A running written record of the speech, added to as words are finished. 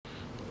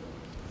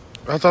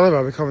I thought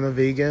about becoming a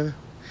vegan.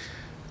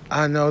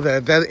 I know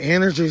that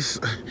energy,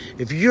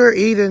 if you're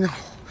eating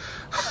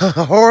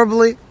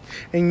horribly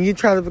and you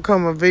try to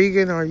become a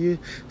vegan or you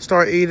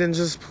start eating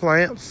just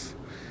plants,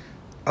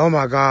 oh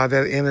my God,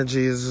 that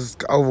energy is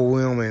just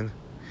overwhelming.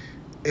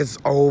 It's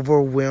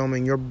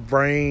overwhelming. Your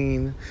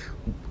brain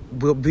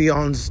will be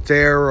on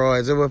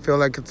steroids. It will feel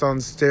like it's on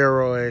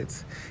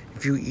steroids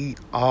if you eat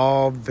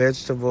all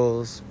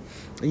vegetables.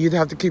 And you'd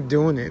have to keep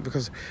doing it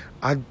because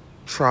I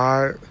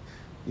tried,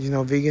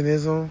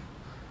 veganism.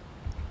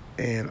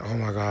 And oh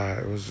my God,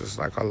 it was just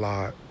like a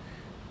lot.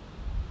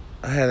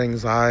 I had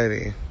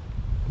anxiety.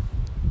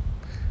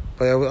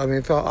 But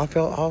I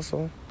felt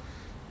awesome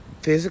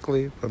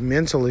physically, but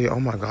mentally, oh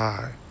my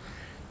God.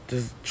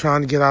 Just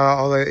trying to get out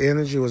all that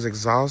energy was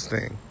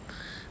exhausting.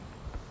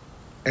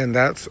 And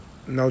that's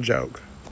no joke.